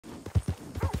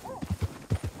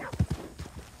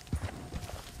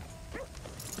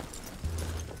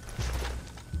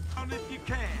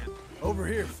Over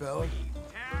here, fella.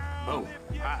 Oh,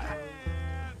 hi.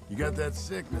 You got that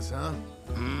sickness, huh?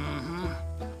 Mm-hmm.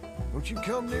 Don't you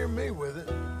come near me with it.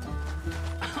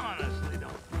 Honestly,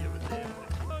 don't give a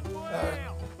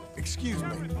damn. Excuse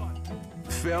me.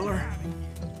 Feller?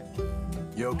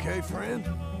 You okay, friend?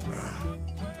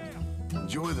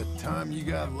 Enjoy the time you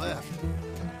got left.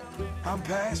 I'm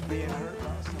past being hurt.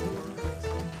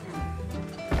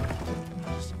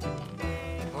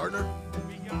 Partner,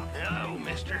 Hello,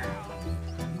 mister.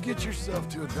 you get yourself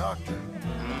to a doctor.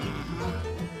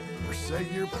 Mm-hmm. Or say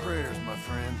your prayers, my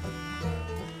friend.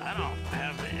 I don't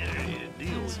have the energy to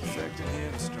deal It's with you. affected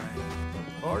him, stranger.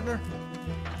 Partner,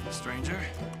 Stranger?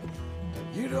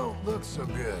 you don't look so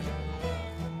good.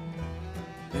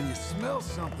 And you smell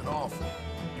something awful.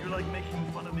 You like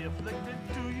making fun of the afflicted,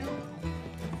 do you?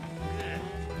 Good.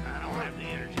 I don't have the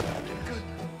energy to do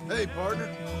this. Hey, partner.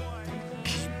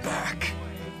 Keep back.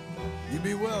 You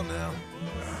be well now.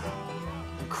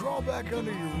 And crawl back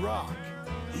under your rock.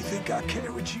 You think I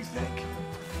care what you think?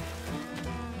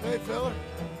 Hey, fella.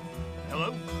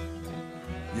 Hello?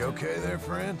 You okay there,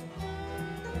 friend?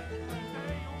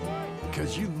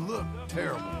 Because you look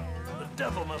terrible. The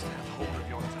devil must have hold of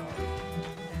your tongue.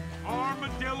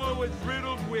 Armadillo is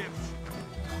riddled with...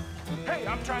 Hey,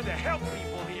 I'm trying to help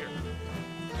people here.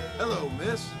 Hello,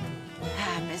 miss.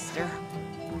 Hi, mister.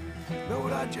 Know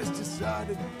what I just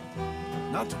decided?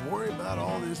 Not to worry about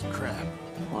all this crap.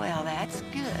 Well, that's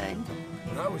good.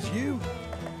 If I was you,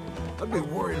 I'd be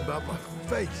worried about my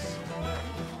face.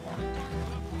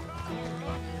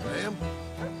 Ma'am,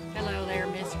 Hello there,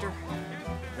 mister.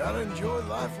 gotta enjoy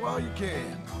life while you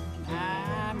can.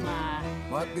 My.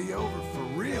 Might be over for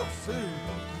real soon.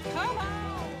 Come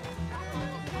on!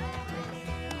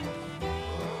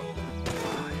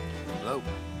 Hello.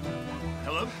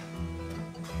 Hello?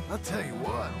 I'll tell you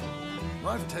what,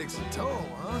 life takes a toll,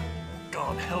 huh?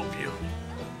 God help you.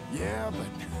 Yeah, but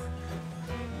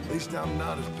at least I'm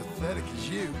not as pathetic as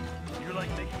you. You're like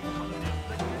making fun of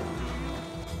the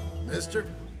afflicted. Mister,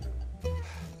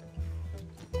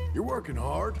 you're working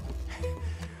hard,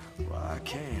 Well, I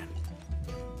can.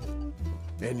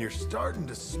 and you're starting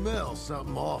to smell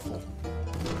something awful.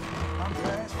 I'm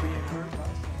past being hurt.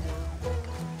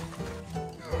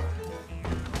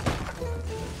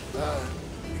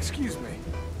 Excuse me.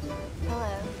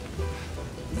 Hello.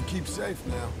 You keep safe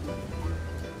now.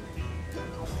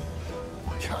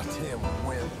 Goddamn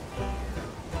wimp.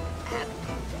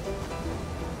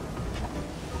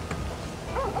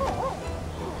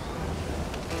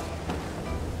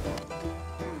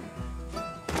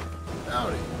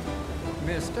 Howdy.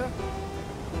 Mister,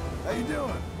 How you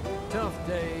doing? tough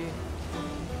day.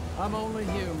 I'm only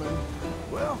human.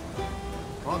 Well,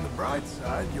 on the bright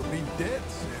side, you'll be dead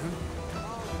soon.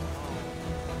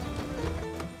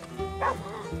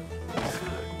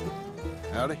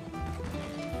 Howdy.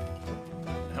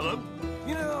 Hello?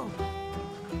 You know,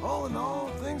 all in all,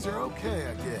 things are okay,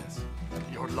 I guess.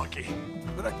 You're lucky.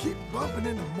 But I keep bumping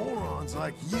into morons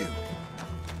like you.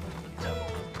 The devil.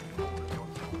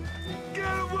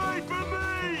 Get away from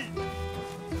me!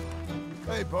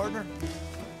 Hey, partner.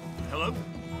 Hello?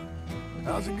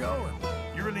 How's it going?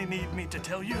 You really need me to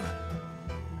tell you?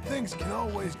 Things can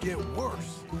always get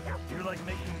worse. You're like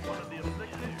making fun of the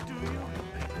afflicted, do you?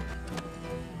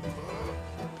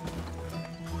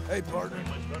 Hey, partner.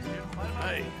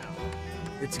 Hey.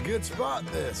 It's a good spot,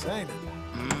 this, ain't it?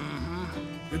 Mm-hmm.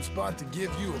 Good spot to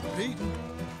give you a beating.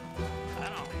 I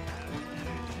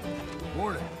don't...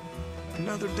 Morning.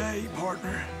 Another day,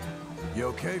 partner. You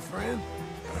okay, friend?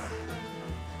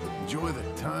 Enjoy the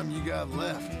time you got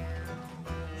left.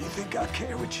 You think I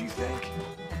care what you think?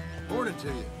 Morning to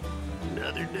you.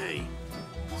 Another day.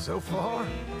 So far,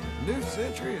 the new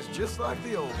century is just like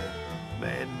the old one.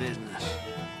 Bad business.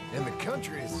 And the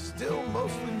country is still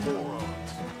mostly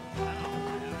morons.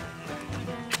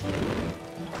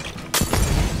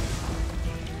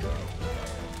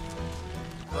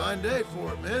 Fine day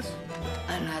for it, miss.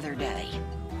 Another day.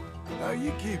 How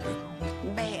you keeping?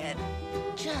 Bad.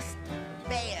 Just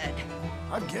bad.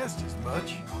 I guessed as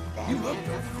much. You look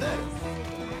pathetic.